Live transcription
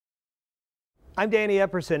I'm Danny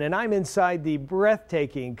Epperson, and I'm inside the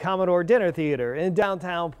breathtaking Commodore Dinner Theater in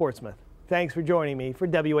downtown Portsmouth. Thanks for joining me for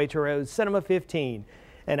WHRO Cinema 15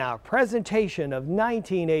 and our presentation of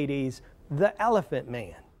 1980's The Elephant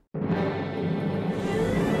Man.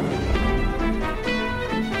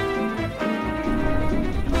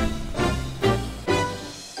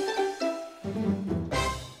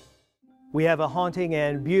 We have a haunting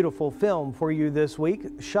and beautiful film for you this week,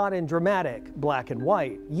 shot in dramatic black and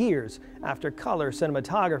white, years after color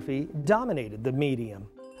cinematography dominated the medium.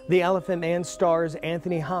 The Elephant Man stars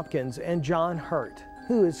Anthony Hopkins and John Hurt,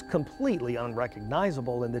 who is completely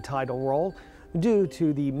unrecognizable in the title role due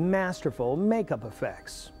to the masterful makeup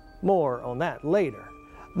effects. More on that later.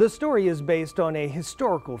 The story is based on a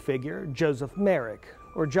historical figure, Joseph Merrick,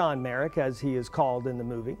 or John Merrick as he is called in the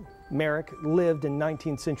movie. Merrick lived in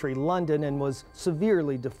 19th century London and was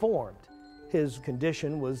severely deformed. His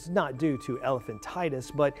condition was not due to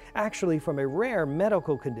elephantitis, but actually from a rare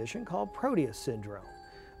medical condition called Proteus syndrome,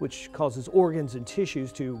 which causes organs and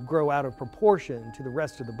tissues to grow out of proportion to the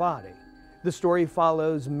rest of the body. The story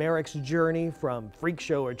follows Merrick's journey from freak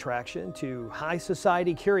show attraction to high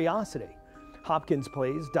society curiosity. Hopkins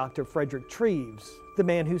plays Dr. Frederick Treves, the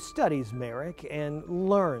man who studies Merrick and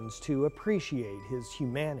learns to appreciate his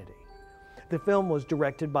humanity. The film was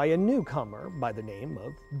directed by a newcomer by the name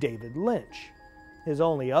of David Lynch. His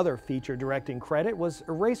only other feature directing credit was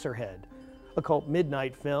Eraserhead, a cult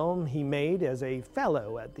midnight film he made as a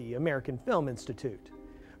fellow at the American Film Institute.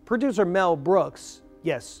 Producer Mel Brooks,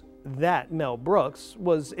 yes, that Mel Brooks,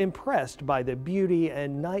 was impressed by the beauty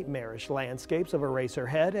and nightmarish landscapes of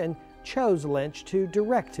Eraserhead and chose Lynch to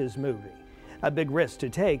direct his movie. A big risk to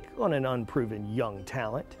take on an unproven young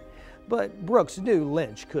talent. But Brooks knew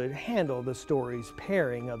Lynch could handle the story's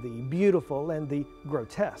pairing of the beautiful and the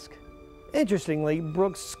grotesque. Interestingly,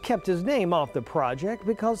 Brooks kept his name off the project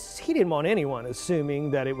because he didn't want anyone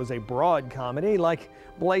assuming that it was a broad comedy like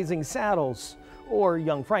Blazing Saddles or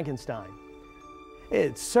Young Frankenstein.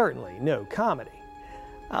 It's certainly no comedy.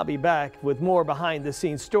 I'll be back with more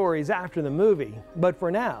behind-the-scenes stories after the movie, but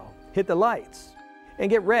for now, hit the lights and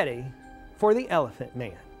get ready for The Elephant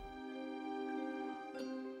Man.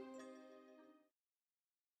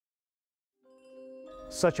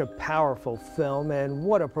 Such a powerful film, and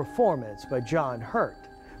what a performance by John Hurt.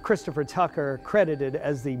 Christopher Tucker, credited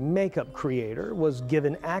as the makeup creator, was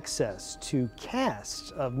given access to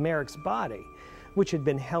casts of Merrick's body, which had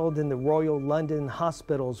been held in the Royal London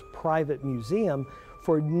Hospital's private museum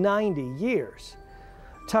for 90 years.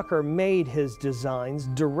 Tucker made his designs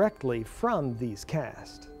directly from these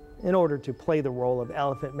casts. In order to play the role of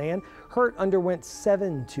Elephant Man, Hurt underwent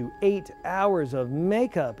 7 to 8 hours of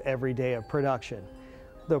makeup every day of production.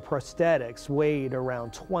 The prosthetics weighed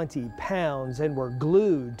around 20 pounds and were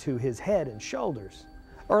glued to his head and shoulders.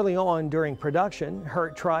 Early on during production,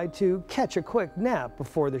 Hurt tried to catch a quick nap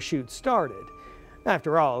before the shoot started.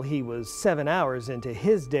 After all, he was 7 hours into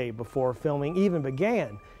his day before filming even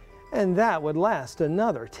began, and that would last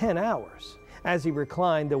another 10 hours. As he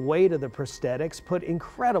reclined, the weight of the prosthetics put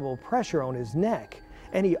incredible pressure on his neck,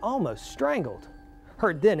 and he almost strangled.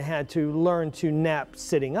 Hurt then had to learn to nap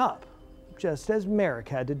sitting up, just as Merrick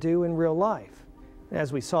had to do in real life.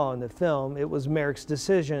 As we saw in the film, it was Merrick's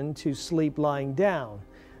decision to sleep lying down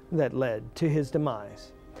that led to his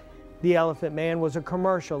demise. The Elephant Man was a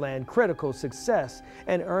commercial and critical success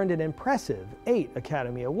and earned an impressive 8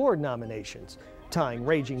 Academy Award nominations, tying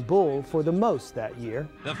Raging Bull for the most that year.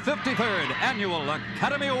 The 53rd Annual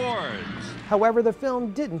Academy Awards. However, the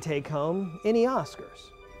film didn't take home any Oscars.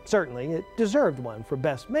 Certainly, it deserved one for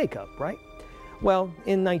Best Makeup, right? Well,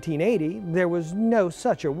 in 1980, there was no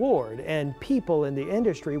such award, and people in the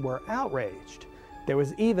industry were outraged. There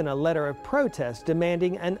was even a letter of protest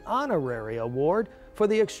demanding an honorary award for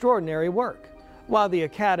the extraordinary work. While the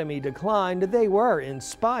Academy declined, they were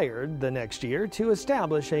inspired the next year to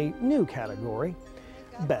establish a new category,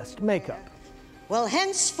 Best Makeup. Will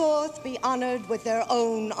henceforth be honored with their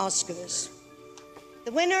own Oscars.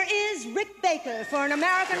 The winner is Rick Baker for An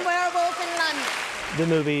American Werewolf in London. The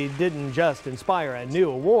movie didn't just inspire a new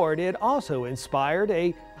award, it also inspired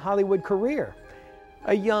a Hollywood career.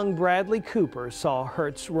 A young Bradley Cooper saw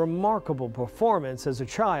Hurt's remarkable performance as a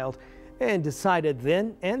child and decided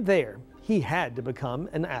then and there he had to become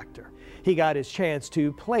an actor. He got his chance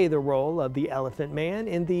to play the role of the Elephant Man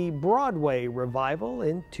in the Broadway revival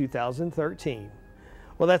in 2013.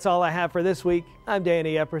 Well, that's all I have for this week. I'm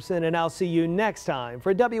Danny Epperson, and I'll see you next time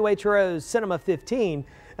for WHRO Cinema 15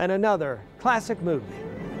 and another classic movie.